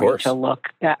you're going to look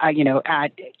at,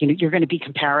 you're going to be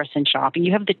comparison shopping.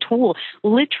 You have the tool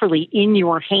literally in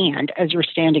your hand as you're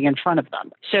standing in front of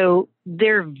them. So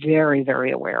they're very,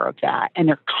 very aware of that. And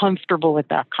they're comfortable with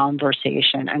that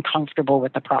conversation and comfortable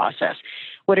with the process.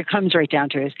 What it comes right down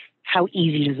to is how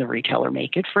easy does the retailer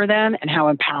make it for them and how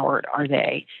empowered are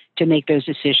they to make those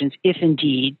decisions if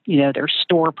indeed, their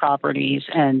store properties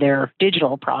and their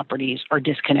digital properties are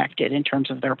disconnected in terms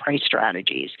of their price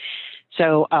strategies.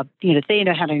 So, they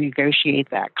know how to negotiate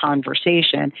that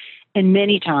conversation. And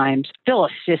many times they'll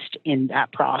assist in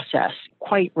that process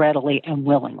quite readily and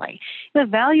willingly. The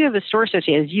value of a store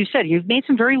associate, as you said, you've made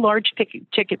some very large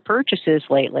ticket purchases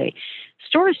lately.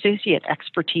 Store associate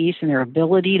expertise and their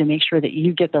ability to make sure that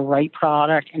you get the right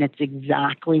product and it's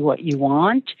exactly what you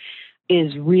want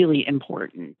is really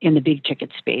important in the big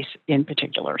ticket space in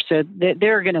particular. So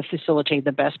they're going to facilitate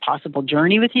the best possible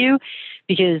journey with you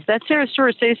because that's their store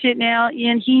associate now.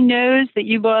 And he knows that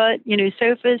you bought,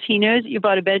 sofas. He knows that you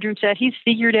bought a bedroom set. He's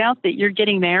figured out that you're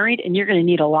getting married and you're going to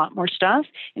need a lot more stuff.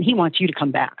 And he wants you to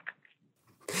come back.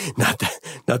 Not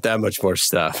that much more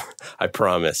stuff. I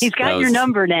promise. He's got your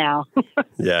number now.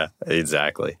 Yeah,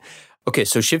 exactly. Okay.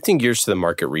 So shifting gears to the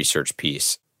market research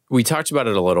piece, we talked about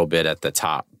it a little bit at the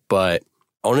top, but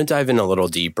I want to dive in a little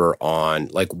deeper on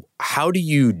how do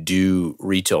you do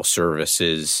retail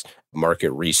services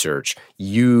market research?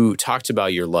 You talked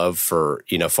about your love for,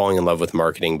 falling in love with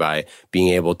marketing by being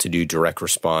able to do direct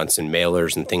response and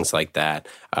mailers and things like that,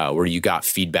 where you got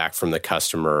feedback from the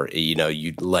customer,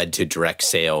 you led to direct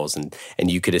sales and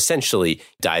you could essentially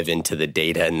dive into the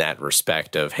data in that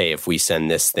respect of, hey, if we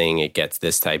send this thing, it gets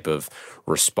this type of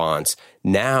response.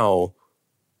 Now,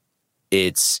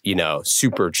 it's,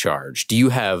 supercharged. Do you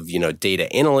have,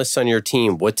 data analysts on your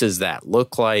team? What does that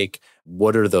look like?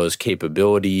 What are those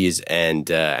capabilities? And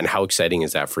how exciting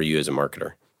is that for you as a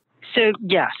marketer? So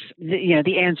yes,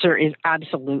 the answer is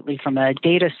absolutely. From a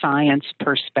data science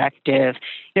perspective,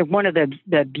 one of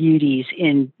the beauties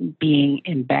in being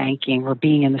in banking or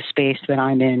being in the space that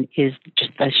I'm in is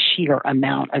just the sheer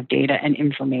amount of data and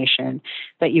information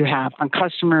that you have on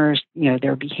customers,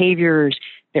 their behaviors,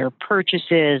 their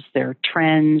purchases, their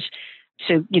trends.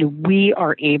 So, we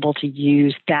are able to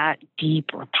use that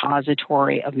deep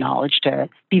repository of knowledge to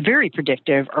be very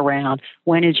predictive around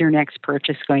when is your next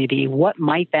purchase going to be? What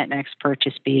might that next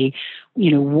purchase be?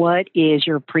 What is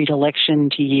your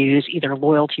predilection to use, either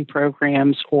loyalty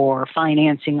programs or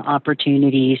financing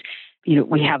opportunities?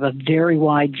 We have a very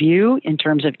wide view in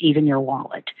terms of even your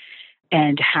wallet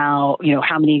and how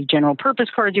many general purpose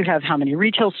cards you have, how many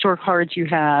retail store cards you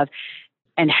have,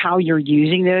 and how you're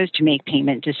using those to make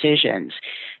payment decisions.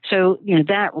 So,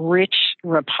 that rich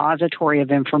repository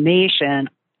of information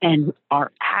and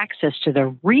our access to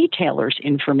the retailer's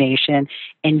information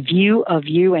and view of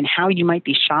you and how you might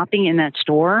be shopping in that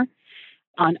store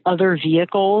on other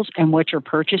vehicles and what your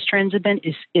purchase trends have been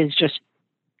is just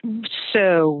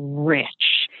so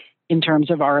rich in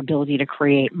terms of our ability to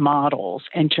create models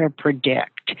and to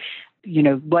predict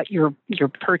what your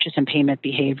purchase and payment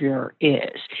behavior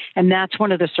is. And that's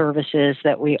one of the services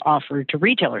that we offer to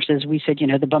retailers. As we said,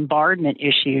 the bombardment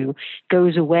issue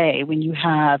goes away when you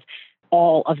have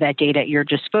all of that data at your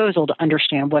disposal to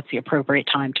understand what's the appropriate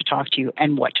time to talk to you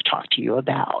and what to talk to you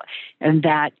about. And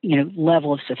that,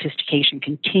 level of sophistication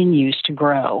continues to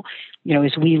grow,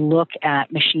 as we look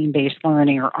at machine-based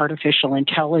learning or artificial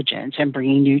intelligence and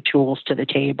bringing new tools to the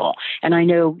table. And I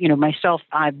know, myself,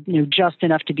 I know just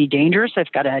enough to be dangerous.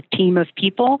 I've got a team of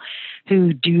people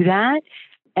who do that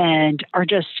and are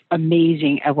just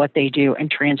amazing at what they do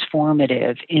and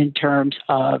transformative in terms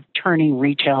of turning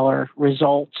retailer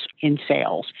results in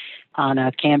sales on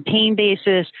a campaign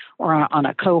basis or on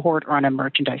a cohort or on a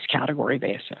merchandise category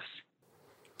basis.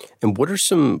 And what are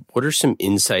some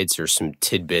insights or some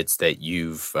tidbits that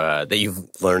you've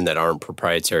learned that aren't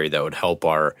proprietary that would help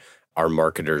our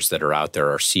marketers that are out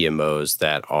there, our CMOs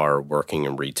that are working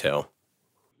in retail?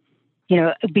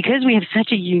 Because we have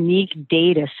such a unique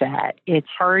data set, it's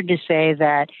hard to say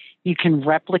that you can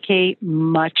replicate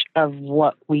much of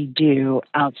what we do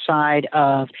outside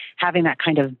of having that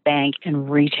kind of bank and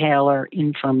retailer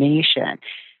information.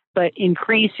 But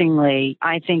increasingly,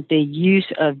 I think the use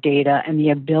of data and the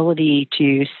ability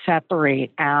to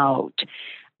separate out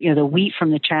the wheat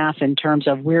from the chaff in terms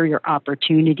of where your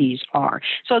opportunities are.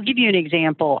 So I'll give you an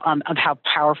example of how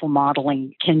powerful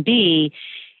modeling can be.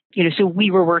 So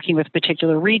we were working with a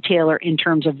particular retailer in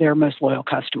terms of their most loyal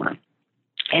customer.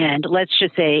 And let's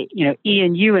just say,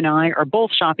 Ian, you and I are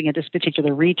both shopping at this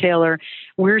particular retailer.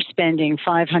 We're spending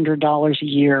 $500 a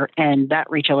year, and that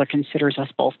retailer considers us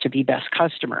both to be best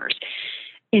customers.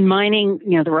 In mining,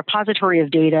 the repository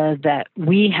of data that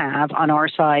we have on our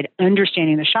side,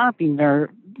 understanding the shopping,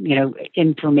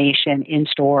 information in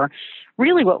store,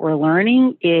 really what we're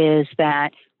learning is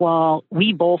that while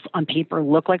we both on paper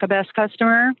look like a best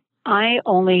customer, I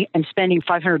only am spending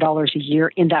 $500 a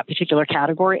year in that particular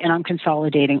category, and I'm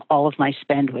consolidating all of my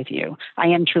spend with you. I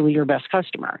am truly your best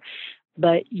customer.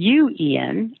 But you,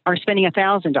 Ian, are spending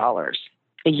 $1,000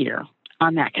 a year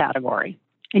on that category.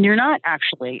 And you're not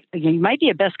actually, you might be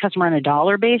a best customer on a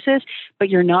dollar basis, but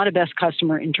you're not a best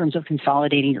customer in terms of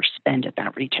consolidating your spend at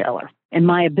that retailer. And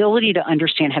my ability to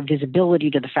understand, have visibility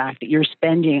to the fact that you're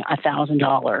spending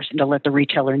 $1,000 and to let the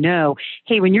retailer know,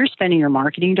 hey, when you're spending your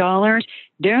marketing dollars,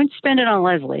 don't spend it on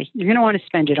Leslie. You're going to want to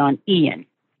spend it on Ian.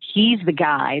 He's the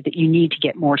guy that you need to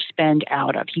get more spend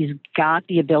out of. He's got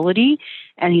the ability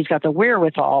and he's got the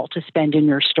wherewithal to spend in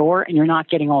your store, and you're not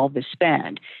getting all of the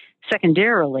spend.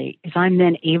 Secondarily, is I'm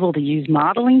then able to use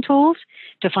modeling tools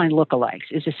to find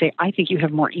lookalikes, is to say, I think you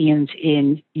have more Ians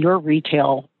in your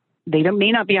retail. They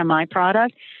may not be on my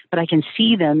product, but I can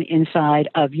see them inside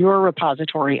of your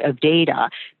repository of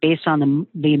data based on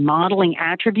the modeling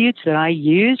attributes that I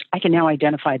use. I can now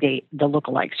identify the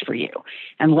lookalikes for you.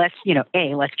 And let's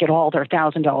get all their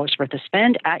 $1,000 worth of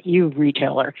spend at you,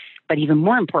 retailer. But even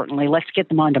more importantly, let's get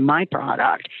them onto my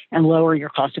product and lower your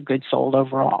cost of goods sold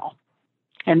overall.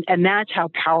 And that's how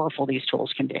powerful these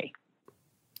tools can be.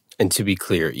 And to be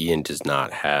clear, Ian does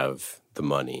not have the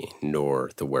money nor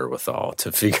the wherewithal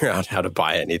to figure out how to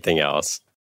buy anything else.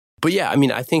 But yeah, I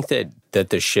mean, I think that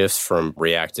the shift from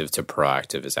reactive to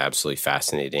proactive is absolutely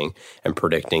fascinating, and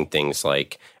predicting things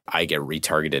like I get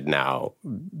retargeted now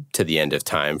to the end of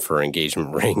time for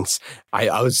engagement rings.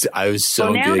 I was so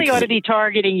well, now good. They ought to be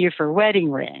targeting you for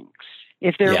wedding rings.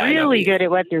 If they're really good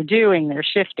at what they're doing, they're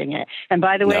shifting it. And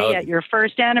by the way, at your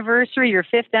first anniversary, your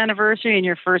fifth anniversary, and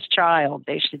your first child,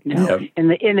 they should know. Yep.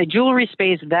 In the jewelry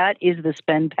space, that is the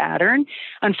spend pattern.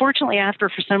 Unfortunately, for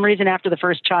some reason, after the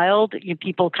first child,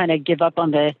 people kind of give up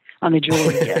on the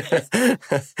jewelry gifts.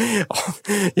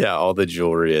 Yeah, all the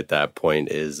jewelry at that point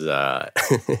is. At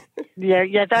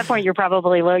that point, you're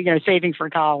probably saving for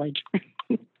college.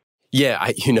 Yeah,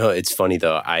 it's funny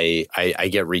though. I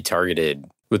get retargeted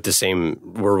with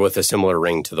a similar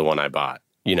ring to the one I bought,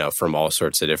 from all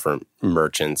sorts of different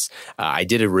merchants. I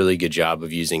did a really good job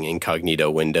of using incognito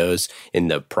windows in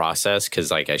the process because,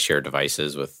 I share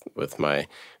devices with my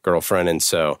girlfriend, and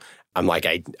so I'm like,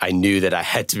 I knew that I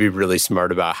had to be really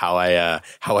smart about how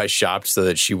I shopped so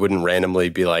that she wouldn't randomly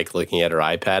be looking at her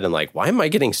iPad and why am I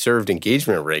getting served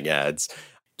engagement ring ads?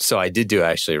 So I did do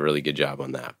actually a really good job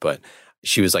on that, but.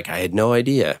 She was like, I had no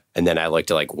idea. And then I looked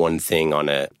at one thing on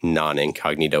a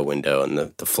non-incognito window and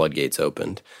the floodgates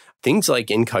opened. Things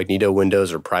like incognito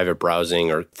windows or private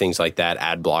browsing or things like that,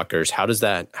 ad blockers, how does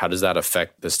that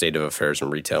affect the state of affairs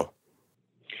in retail?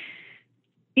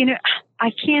 I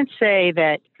can't say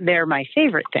that they're my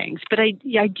favorite things, but I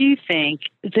do think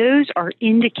those are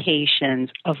indications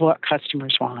of what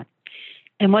customers want.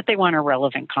 And what they want are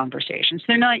relevant conversations.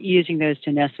 They're not using those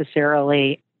to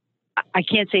necessarily, I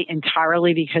can't say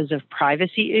entirely because of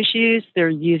privacy issues. They're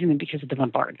using them because of the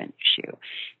bombardment issue.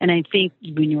 And I think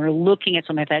when you're looking at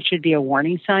something like that, should be a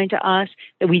warning sign to us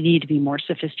that we need to be more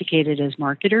sophisticated as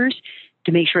marketers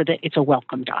to make sure that it's a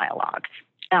welcome dialogue.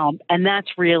 And that's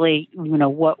really,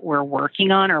 what we're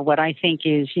working on, or what I think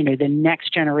is, the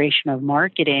next generation of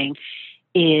marketing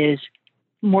is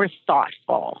more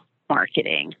thoughtful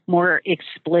marketing, more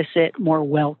explicit, more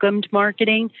welcomed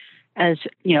marketing. As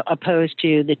opposed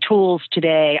to the tools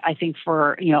today, I think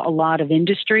for a lot of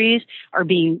industries are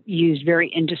being used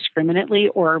very indiscriminately,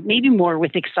 or maybe more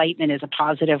with excitement is a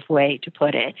positive way to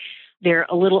put it. They're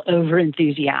a little over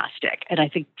enthusiastic, and I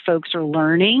think folks are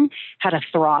learning how to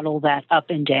throttle that up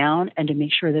and down and to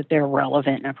make sure that they're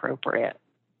relevant and appropriate.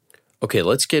 Okay,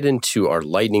 let's get into our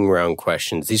lightning round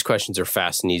questions. These questions are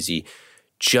fast and easy.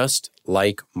 Just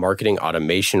like marketing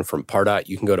automation from Pardot,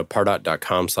 you can go to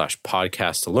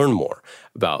pardot.com/podcast to learn more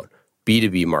about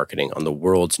B2B marketing on the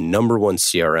world's #1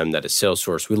 CRM, that is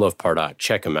Salesforce. We love Pardot.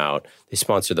 Check them out. They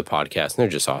sponsor the podcast, and they're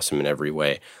just awesome in every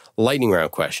way. Lightning round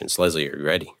questions. Leslie, are you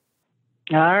ready?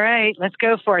 All right, let's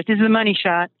go for it. This is a money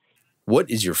shot. What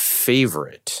is your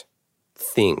favorite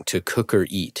thing to cook or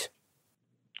eat?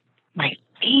 My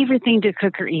favorite thing to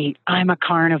cook or eat? I'm a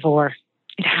carnivore.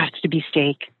 It has to be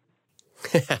steak.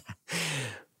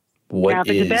 Now, if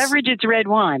it's a beverage, it's red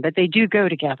wine, but they do go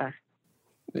together.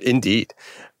 Indeed.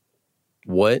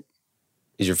 What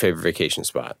is your favorite vacation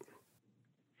spot?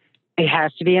 It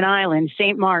has to be an island,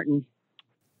 St. Martin.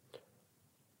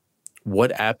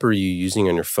 What app are you using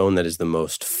on your phone that is the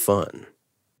most fun?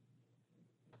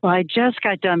 Well, I just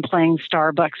got done playing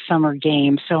Starbucks Summer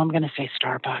Games, so I'm going to say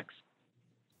Starbucks.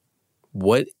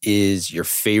 What is your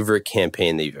favorite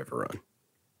campaign that you've ever run?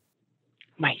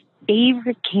 My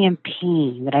favorite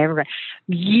campaign that I ever ran.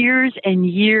 Years and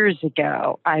years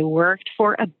ago, I worked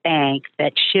for a bank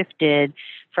that shifted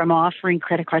from offering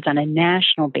credit cards on a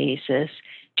national basis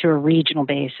to a regional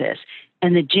basis.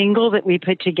 And the jingle that we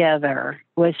put together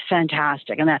was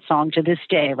fantastic. And that song to this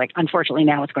day, like, unfortunately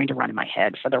now it's going to run in my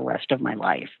head for the rest of my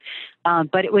life.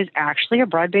 But it was actually a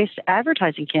broad-based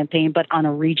advertising campaign, but on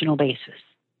a regional basis.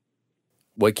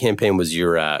 What campaign was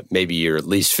your maybe your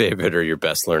least favorite or your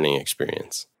best learning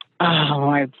experience? Oh,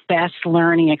 my best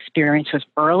learning experience was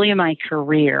early in my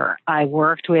career. I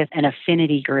worked with an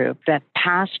affinity group that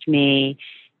passed me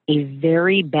a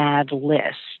very bad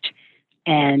list,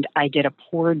 and I did a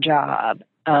poor job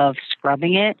of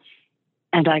scrubbing it,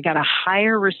 and I got a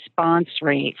higher response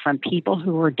rate from people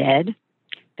who were dead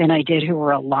than I did who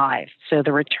were alive. So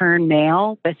the return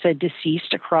mail that said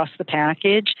deceased across the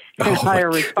package had a higher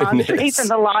response rate than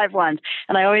the live ones.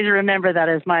 And I always remember that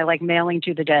as my mailing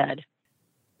to the dead.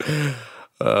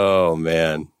 Oh,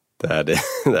 man, that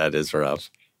is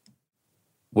rough.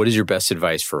 What is your best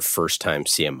advice for a first-time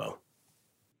CMO?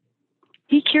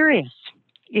 Be curious.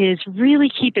 Is really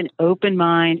keep an open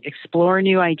mind, explore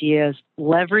new ideas,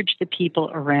 leverage the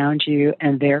people around you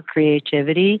and their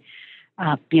creativity.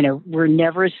 We're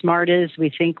never as smart as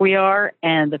we think we are,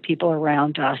 and the people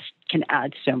around us can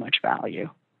add so much value.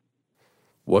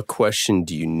 What question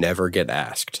do you never get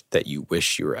asked that you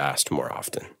wish you were asked more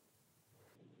often?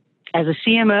 As a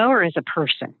CMO or as a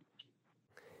person?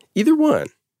 Either one.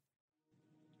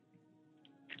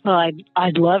 Well,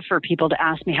 I'd love for people to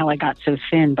ask me how I got so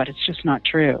thin, but it's just not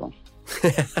true.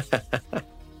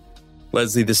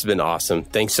 Leslie, this has been awesome.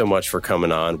 Thanks so much for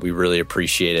coming on. We really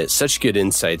appreciate it. Such good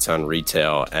insights on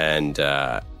retail, and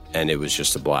it was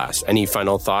just a blast. Any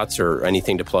final thoughts or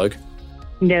anything to plug?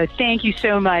 No, thank you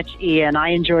so much, Ian. I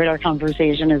enjoyed our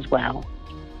conversation as well.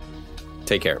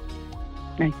 Take care.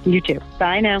 You too.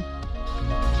 Bye now.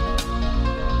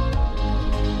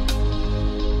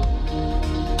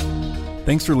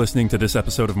 Thanks for listening to this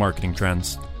episode of Marketing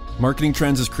Trends. Marketing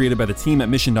Trends is created by the team at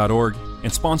Mission.org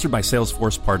and sponsored by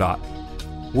Salesforce Pardot.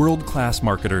 World-class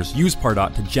marketers use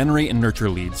Pardot to generate and nurture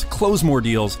leads, close more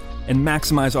deals, and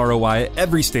maximize ROI at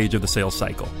every stage of the sales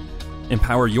cycle.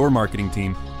 Empower your marketing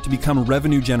team to become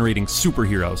revenue-generating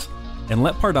superheroes, and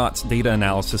let Pardot's data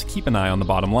analysis keep an eye on the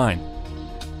bottom line.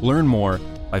 Learn more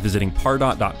by visiting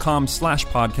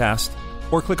pardot.com/podcast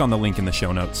or click on the link in the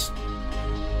show notes.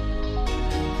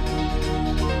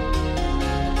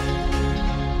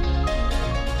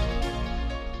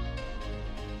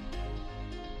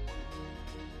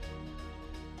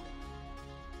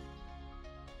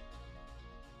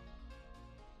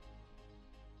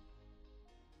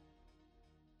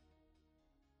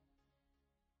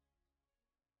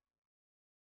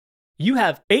 You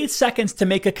have 8 seconds to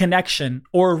make a connection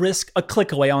or risk a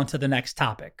click away onto the next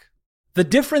topic. The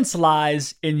difference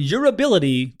lies in your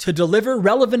ability to deliver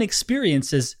relevant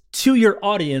experiences to your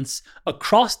audience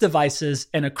across devices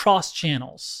and across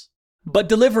channels. But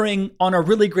delivering on a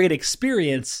really great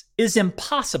experience is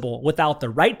impossible without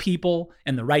the right people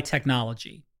and the right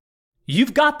technology.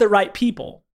 You've got the right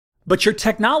people, but your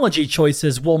technology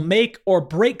choices will make or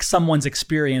break someone's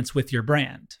experience with your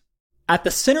brand. At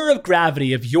the center of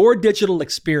gravity of your digital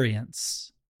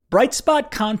experience, Brightspot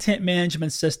Content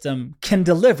Management System can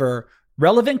deliver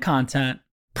relevant content,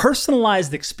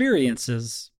 personalized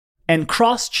experiences, and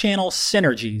cross-channel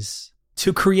synergies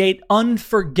to create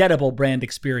unforgettable brand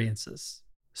experiences,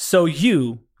 so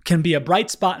you can be a bright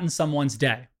spot in someone's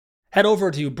day. Head over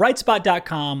to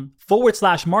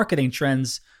brightspot.com/marketing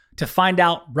trends to find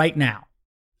out right now.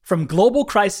 From global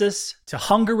crisis to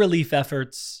hunger relief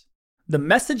efforts, the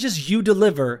messages you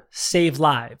deliver save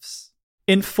lives,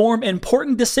 inform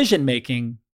important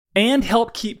decision-making, and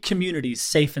help keep communities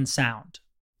safe and sound.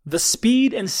 The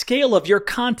speed and scale of your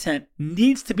content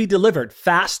needs to be delivered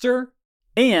faster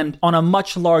and on a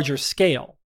much larger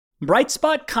scale.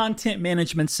 Brightspot Content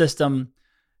Management System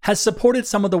has supported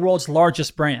some of the world's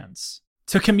largest brands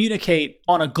to communicate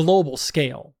on a global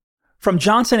scale. From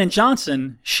Johnson &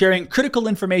 Johnson sharing critical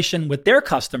information with their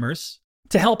customers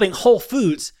to helping Whole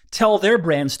Foods tell their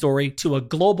brand story to a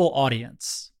global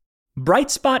audience.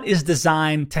 Brightspot is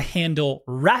designed to handle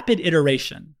rapid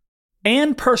iteration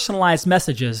and personalized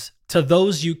messages to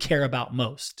those you care about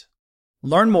most.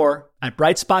 Learn more at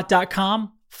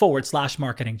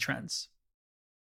brightspot.com/marketing trends.